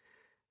pilot,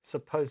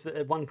 suppose that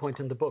at one point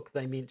in the book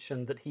they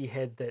mentioned that he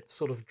had that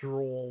sort of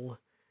drawl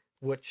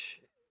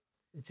which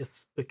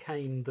just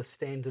became the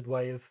standard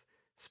way of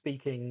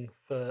speaking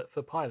for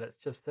pilots.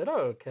 Just that,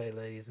 oh, okay,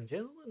 ladies and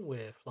gentlemen,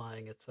 we're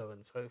flying at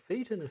so-and-so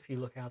feet, and if you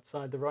look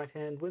outside the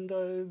right-hand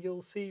window,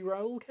 you'll see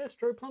Raul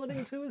Castro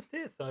plummeting to his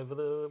death over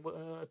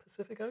the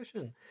Pacific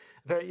Ocean.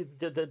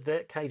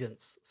 That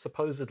cadence,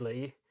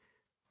 supposedly,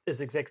 is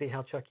exactly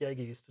how Chuck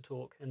Yeager used to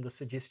talk, and the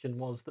suggestion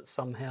was that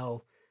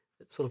somehow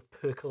it sort of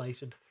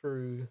percolated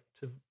through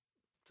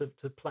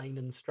to plane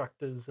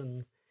instructors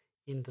and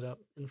ended up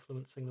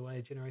influencing the way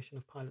a generation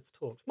of pilots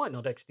talked. Might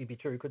not actually be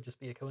true, could just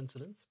be a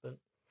coincidence, but...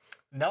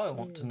 Now I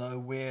want to know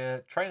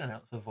where train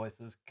announcer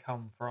voices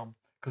come from,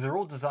 because they're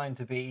all designed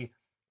to be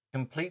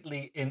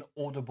completely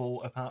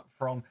inaudible apart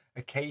from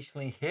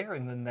occasionally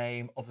hearing the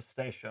name of a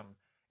station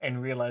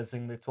and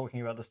realizing they're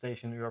talking about the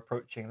station you're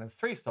approaching, and then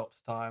 3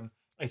 stops time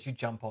as you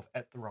jump off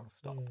at the wrong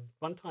stop.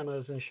 One time I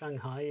was in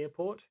Shanghai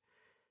airport,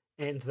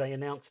 and they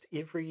announced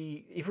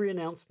every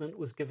announcement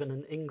was given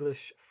in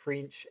English,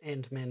 French,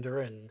 and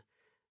Mandarin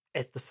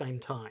at the same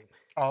time.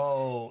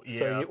 Oh, yeah.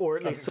 So or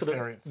at least sort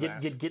of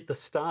you'd get the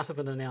start of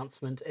an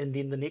announcement, and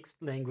then the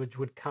next language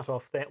would cut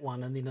off that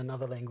one, and then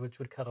another language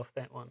would cut off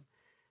that one.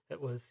 It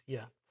was,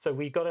 yeah. So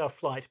we got our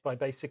flight by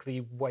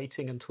basically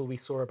waiting until we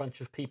saw a bunch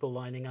of people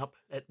lining up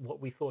at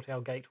what we thought our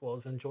gate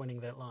was and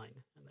joining that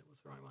line, and that was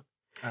the right one.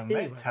 And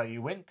anyway, that's how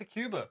you went to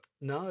Cuba.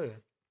 No.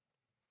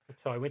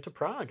 That's how I went to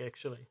Prague,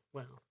 actually.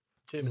 Well,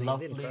 Germany.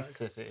 Lovely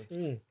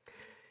city.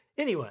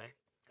 Anyway,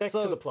 back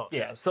to the plot.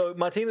 Yeah, so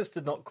Martinez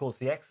did not cause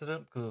the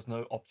accident because there was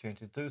no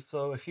opportunity to do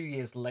so. A few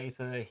years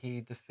later,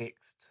 he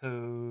defects to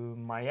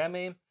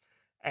Miami,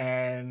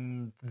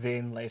 and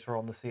then later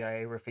on the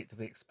CIA were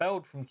effectively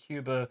expelled from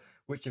Cuba,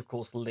 which of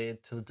course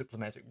led to the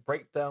diplomatic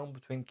breakdown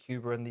between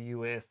Cuba and the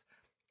US,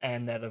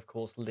 and that of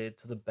course led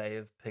to the Bay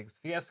of Pigs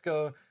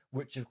fiasco,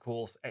 which of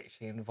course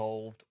actually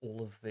involved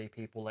all of the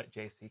people like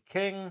J.C.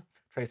 King,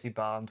 Tracy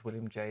Barnes,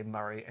 William J.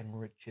 Murray, and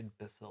Richard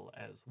Bissell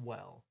as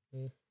well.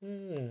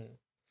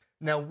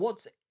 Now,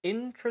 what's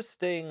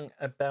interesting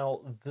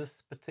about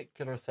this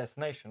particular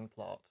assassination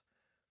plot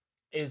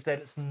is that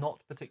it's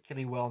not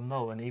particularly well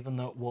known, even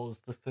though it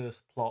was the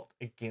first plot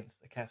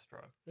against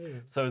Castro.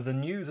 So the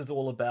news is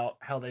all about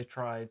how they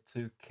tried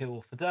to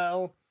kill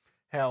Fidel,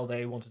 how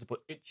they wanted to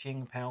put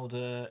itching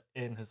powder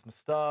in his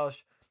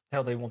moustache,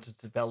 how they wanted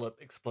to develop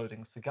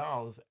exploding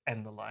cigars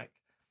and the like.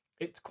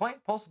 It's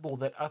quite possible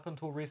that up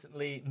until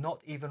recently,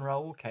 not even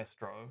Raul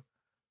Castro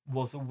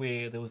was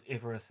aware there was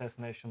ever an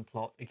assassination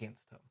plot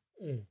against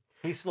him.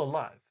 He's still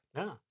alive.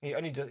 Ah, He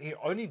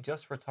only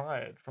just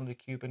retired from the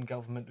Cuban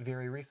government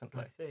very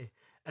recently. I see.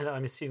 And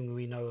I'm assuming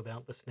we know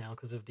about this now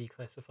because of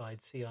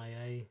declassified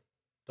CIA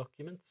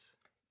documents.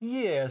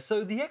 Yeah,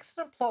 so the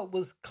accident plot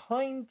was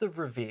kind of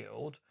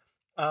revealed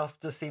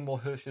after Seymour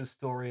Hersh's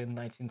story in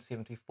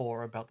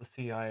 1974 about the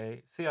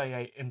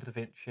CIA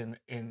intervention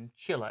in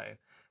Chile,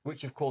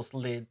 which of course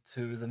led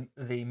to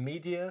the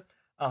media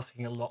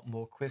asking a lot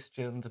more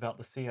questions about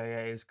the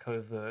CIA's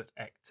covert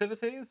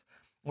activities,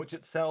 which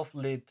itself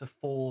led to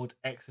Ford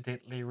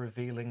accidentally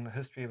revealing the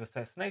history of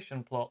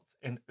assassination plots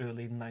in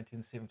early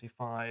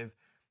 1975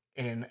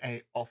 in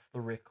a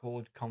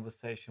off-the-record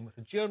conversation with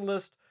a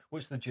journalist,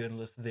 which the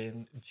journalist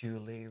then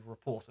duly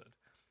reported.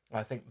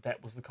 I think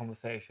that was the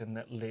conversation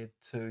that led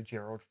to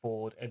Gerald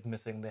Ford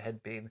admitting there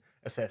had been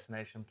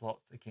assassination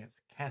plots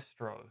against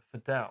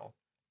Fidel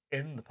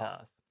in the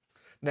past.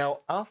 Now,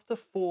 after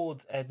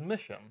Ford's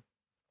admission,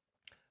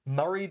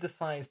 Murray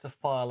decides to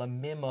file a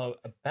memo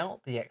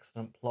about the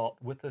accident plot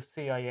with the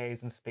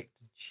CIA's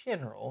Inspector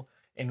General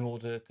in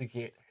order to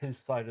get his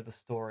side of the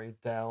story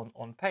down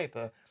on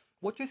paper.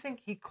 What do you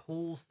think he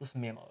calls this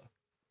memo?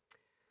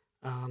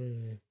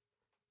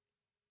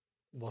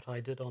 What I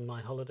did on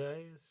my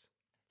holidays.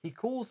 He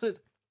calls it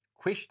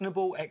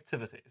questionable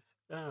activities.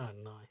 Ah,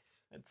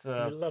 nice. It's We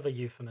love a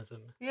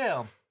euphemism.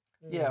 yeah.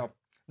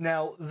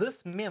 Now,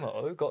 this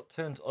memo got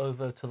turned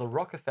over to the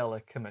Rockefeller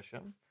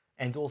Commission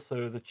and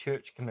also the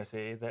Church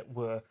Committee that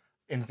were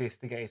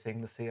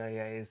investigating the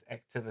CIA's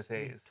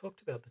activities. We've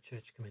talked about the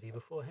Church Committee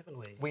before, haven't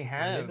we? We I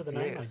have, remember the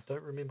name. yes. I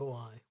don't remember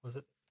why. Was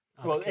it?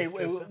 Well,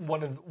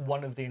 one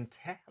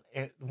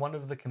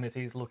of the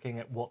committees looking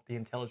at what the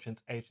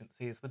intelligence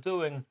agencies were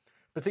doing,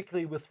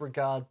 particularly with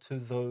regard to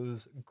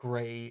those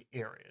grey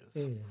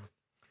areas.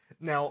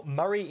 Now,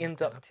 Murray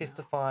ends up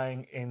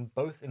testifying in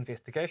both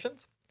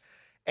investigations,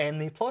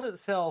 and the plot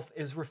itself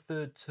is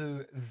referred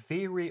to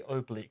very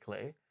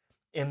obliquely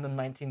in the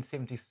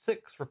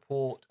 1976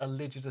 report,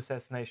 Alleged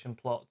Assassination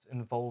Plots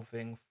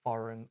Involving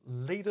Foreign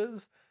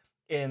Leaders,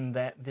 in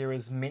that there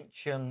is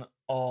mention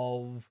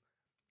of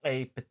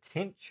a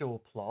potential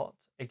plot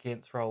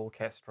against Raul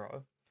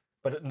Castro,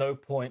 but at no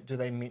point do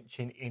they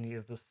mention any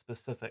of the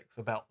specifics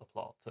about the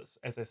plot. So it's,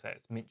 as I say,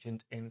 it's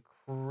mentioned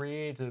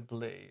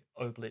incredibly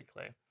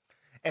obliquely.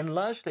 And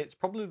largely it's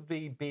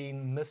probably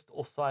been missed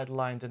or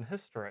sidelined in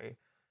history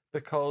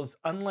because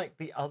unlike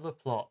the other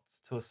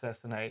plots to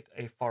assassinate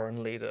a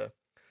foreign leader,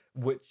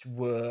 which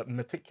were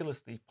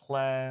meticulously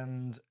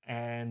planned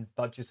and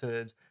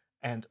budgeted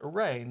and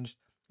arranged,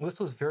 this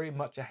was very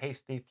much a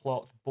hasty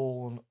plot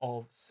born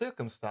of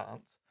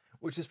circumstance,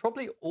 which is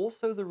probably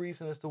also the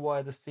reason as to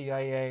why the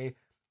CIA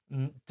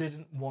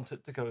didn't want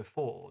it to go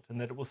forward, and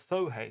that it was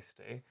so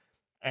hasty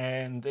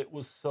and it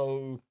was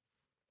so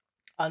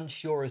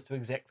unsure as to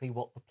exactly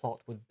what the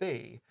plot would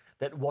be,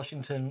 that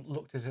Washington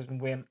looked at it and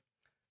went,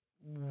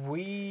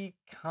 we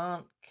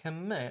can't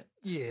commit.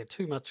 Yeah,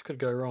 too much could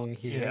go wrong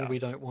here. Yeah. And we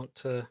don't want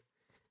to...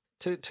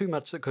 Too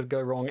much that could go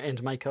wrong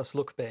and make us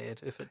look bad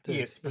if it did.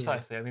 Yes,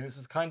 precisely. I mean, this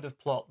is kind of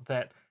plot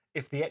that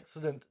if the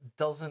accident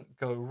doesn't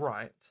go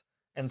right,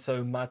 and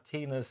so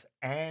Martinez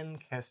and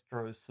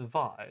Castro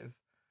survive,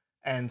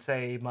 and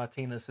say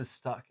Martinez is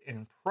stuck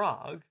in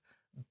Prague,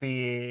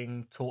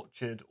 being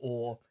tortured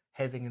or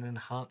having an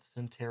enhanced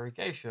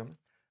interrogation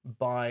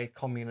by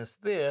communists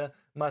there,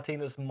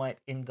 Martinez might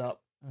end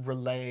up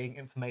relaying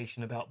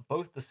information about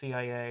both the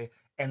CIA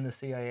and the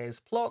CIA's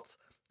plots,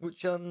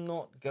 which are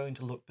not going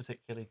to look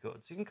particularly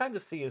good. So you can kind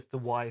of see as to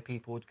why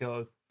people would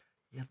go,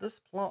 yeah, this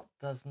plot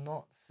does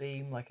not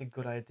seem like a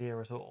good idea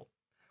at all.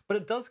 But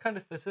it does kind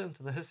of fit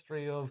into the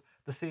history of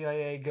the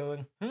CIA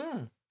going,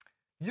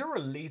 you're a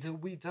leader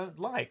we don't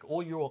like,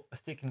 or you're a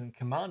second in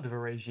command of a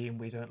regime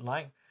we don't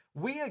like.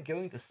 We are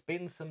going to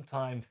spend some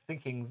time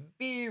thinking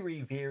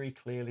very, very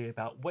clearly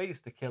about ways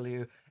to kill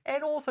you,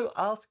 and also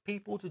ask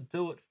people to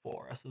do it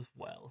for us as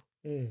well.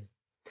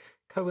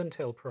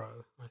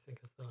 COINTELPRO, I think,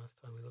 is the last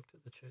time we looked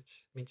at the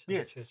church, mentioned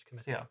Yes. the Church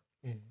Committee. Yeah.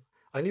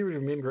 I only really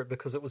remember it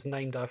because it was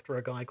named after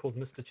a guy called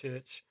Mr.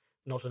 Church,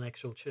 not an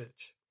actual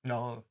church.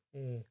 No,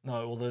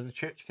 although the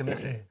Church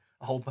Committee,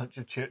 a whole bunch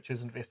of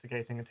churches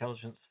investigating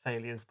intelligence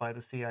failures by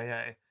the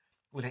CIA,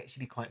 would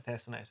actually be quite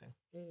fascinating.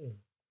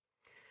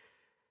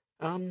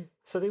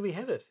 So there we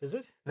have it, is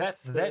it? That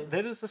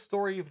is the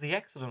story of the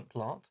accident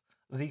plot,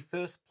 the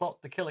first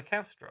plot to kill a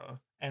Castro,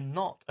 and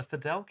not a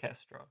Fidel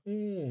Castro.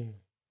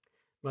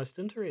 Most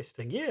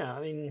interesting. Yeah,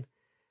 I mean,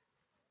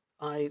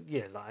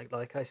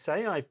 like I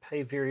say, I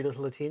pay very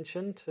little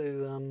attention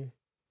to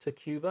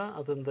Cuba,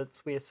 other than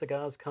that's where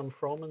cigars come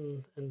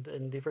from,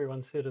 and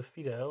everyone's heard of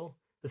Fidel.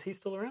 Is he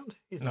still around?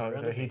 He's not No,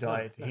 around, no, is he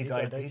died. No, he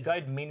ages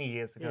died many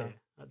years ago.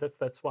 Yeah,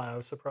 that's why I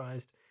was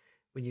surprised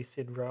when you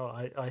said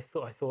Raul. I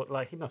thought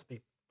like he must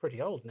be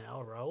pretty old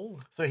now,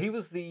 Raul. So he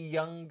was the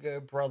younger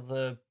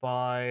brother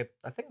by,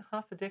 I think,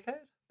 half a decade.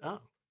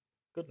 Oh,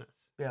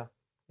 goodness. Yeah.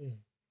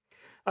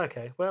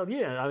 Okay, well,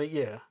 yeah, I mean,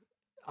 yeah.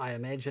 I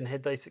imagine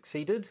had they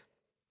succeeded,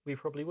 we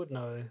probably would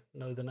know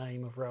the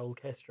name of Raul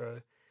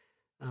Castro.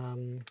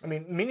 I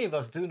mean, many of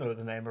us do know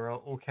the name of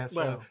Raul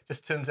Castro. Well,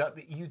 just turns out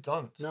that you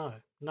don't. No,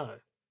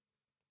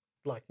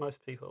 like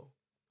most people,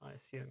 I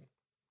assume.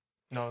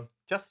 No,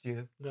 just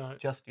you. No,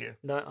 Just you.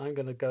 no. I'm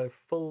going to go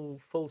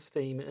full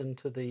steam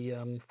into the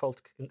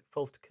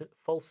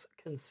false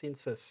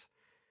consensus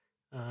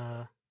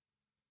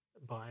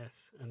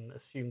bias and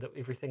assume that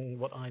everything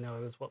what I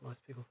know is what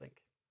most people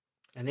think,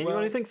 and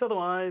anyone who thinks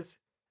otherwise,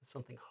 there's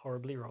something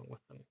horribly wrong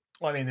with them.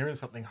 Well, I mean, there is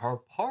something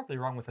horribly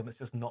wrong with him. It's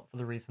just not for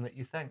the reason that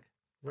you think.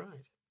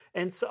 Right.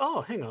 And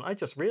so, hang on, I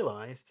just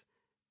realised.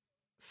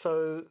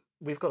 So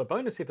we've got a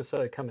bonus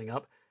episode coming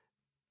up.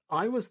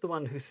 I was the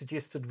one who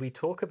suggested we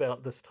talk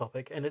about this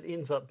topic, and it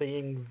ends up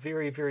being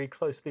very, very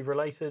closely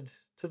related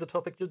to the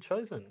topic you'd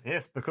chosen.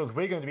 Yes, because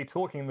we're going to be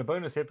talking in the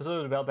bonus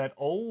episode about that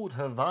old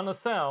Havana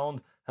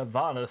sound,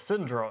 Havana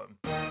Syndrome.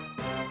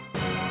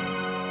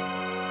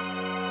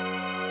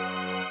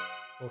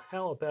 Well,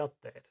 how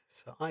about that?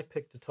 So I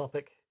picked a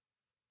topic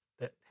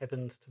that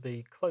happened to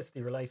be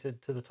closely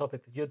related to the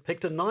topic that you'd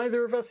picked, and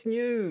neither of us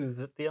knew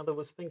that the other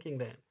was thinking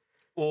that.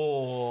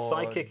 Or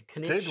psychic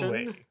connection.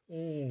 Did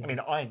we? I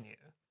mean, I knew.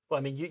 Well,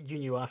 I mean, you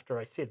knew after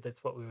I said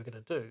that's what we were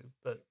going to do,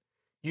 but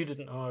you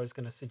didn't know I was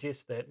going to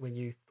suggest that when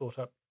you thought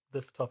up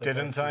this topic.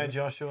 Didn't I,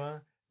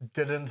 Joshua?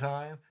 Didn't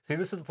I? See,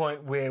 this is the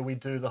point where we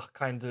do the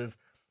kind of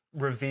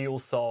reveal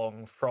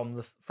song from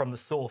the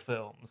Saw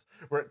films,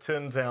 where it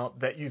turns out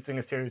that using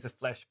a series of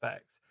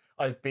flashbacks,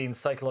 I've been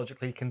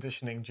psychologically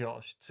conditioning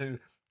Josh to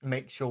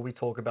make sure we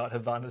talk about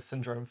Havana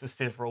Syndrome for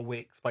several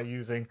weeks by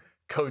using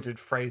coded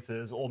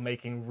phrases or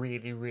making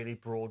really, really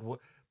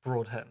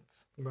broad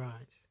hints.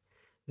 Right.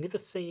 Never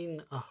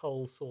seen a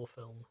whole Saw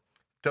film.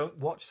 Don't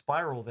watch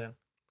Spiral then.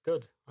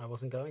 Good. I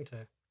wasn't going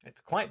to. It's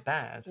quite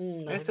bad.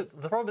 No.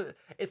 The problem,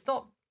 it's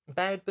not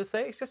bad per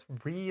se, it's just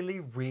really,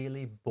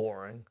 really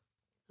boring.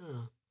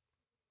 Oh.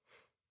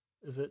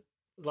 Is it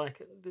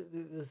like,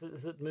 is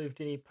it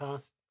moved any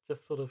past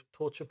just sort of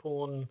torture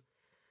porn,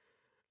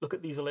 look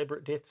at these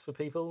elaborate deaths for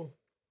people,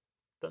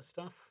 that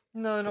stuff?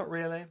 No, not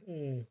really.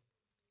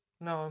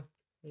 No.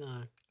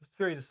 It's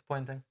very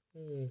disappointing.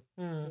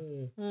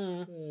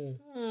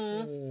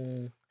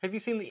 Have you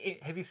seen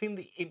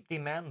the Empty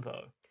Man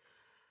though?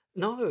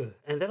 No,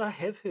 and that I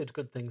have heard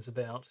good things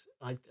about.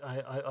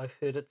 I've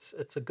heard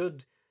it's a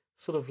good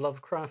sort of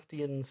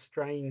Lovecraftian,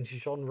 strange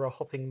genre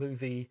hopping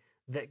movie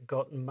that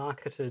got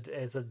marketed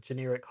as a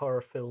generic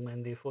horror film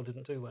and therefore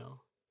didn't do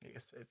well.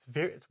 Yes, it's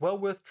well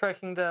worth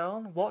tracking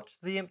down. Watch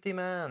The Empty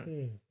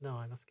Man. No,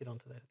 I must get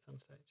onto that at some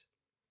stage.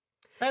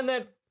 And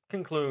that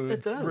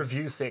concludes the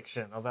review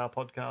section of our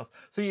podcast.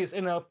 So yes,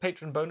 in our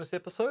patron bonus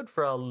episode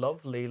for our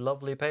lovely,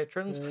 lovely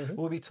patrons,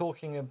 we'll be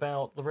talking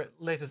about the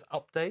latest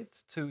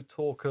updates to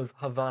talk of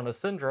Havana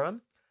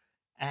Syndrome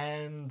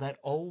and that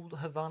old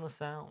Havana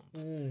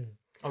sound.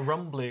 A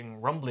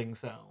rumbling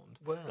sound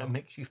that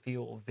makes you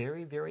feel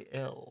very, very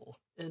ill.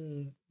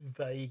 In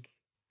vague,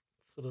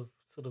 sort of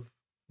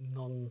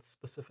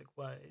non-specific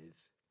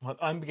ways.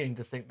 I'm beginning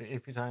to think that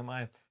every time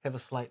I have a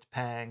slight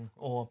pang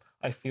or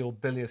I feel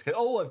bilious,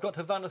 I've got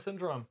Havana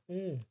Syndrome.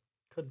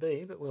 Could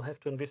be, but we'll have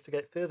to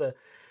investigate further.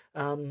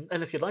 And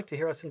if you'd like to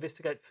hear us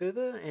investigate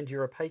further and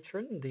you're a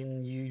patron,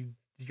 then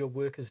your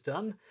work is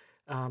done.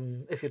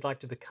 If you'd like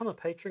to become a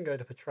patron, go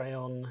to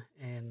Patreon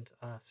and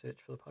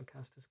search for the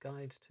Podcaster's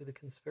Guide to the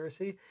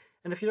Conspiracy.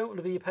 And if you don't want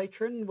to be a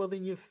patron, well,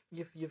 then you've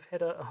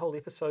had a whole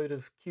episode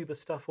of Cuba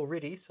stuff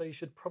already, so you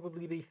should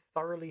probably be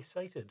thoroughly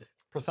sated.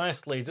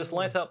 Precisely. Just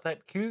light up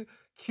that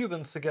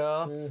Cuban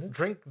cigar,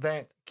 drink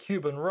that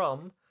Cuban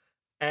rum,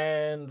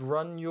 and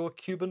run your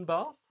Cuban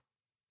bath.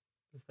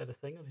 Is that a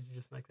thing, or did you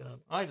just make that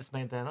up? I just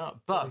made that up.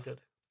 But good.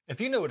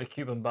 If you know what a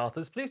Cuban bath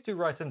is, please do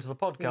write into the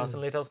podcast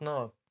and let us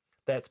know.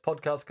 That's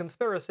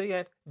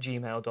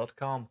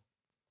podcastconspiracy@gmail.com.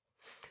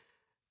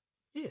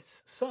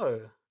 Yes,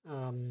 so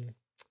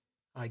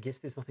I guess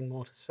there's nothing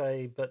more to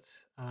say,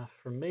 but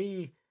for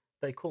me,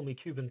 they call me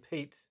Cuban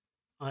Pete.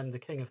 I'm the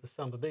king of the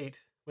samba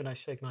beat. When I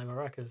shake my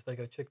maracas, they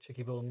go chick,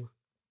 chicky, boom.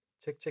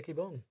 Chick, chicky,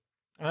 boom.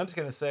 And I'm just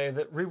going to say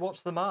that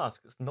rewatch The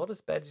Mask. It's not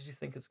as bad as you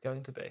think it's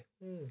going to be.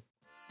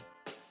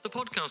 The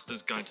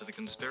Podcaster's Guide to the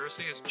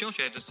Conspiracy is Josh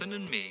Addison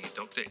and me,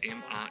 Dr.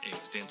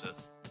 M.R.X.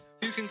 Dentith.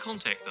 You can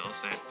contact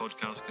us at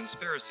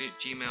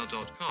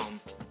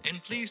podcastconspiracy@gmail.com,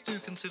 and please do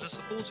consider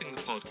supporting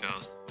the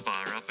podcast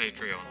via our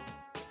Patreon.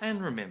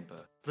 And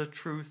remember, the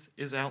truth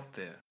is out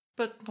there,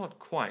 but not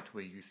quite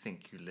where you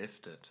think you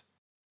left it.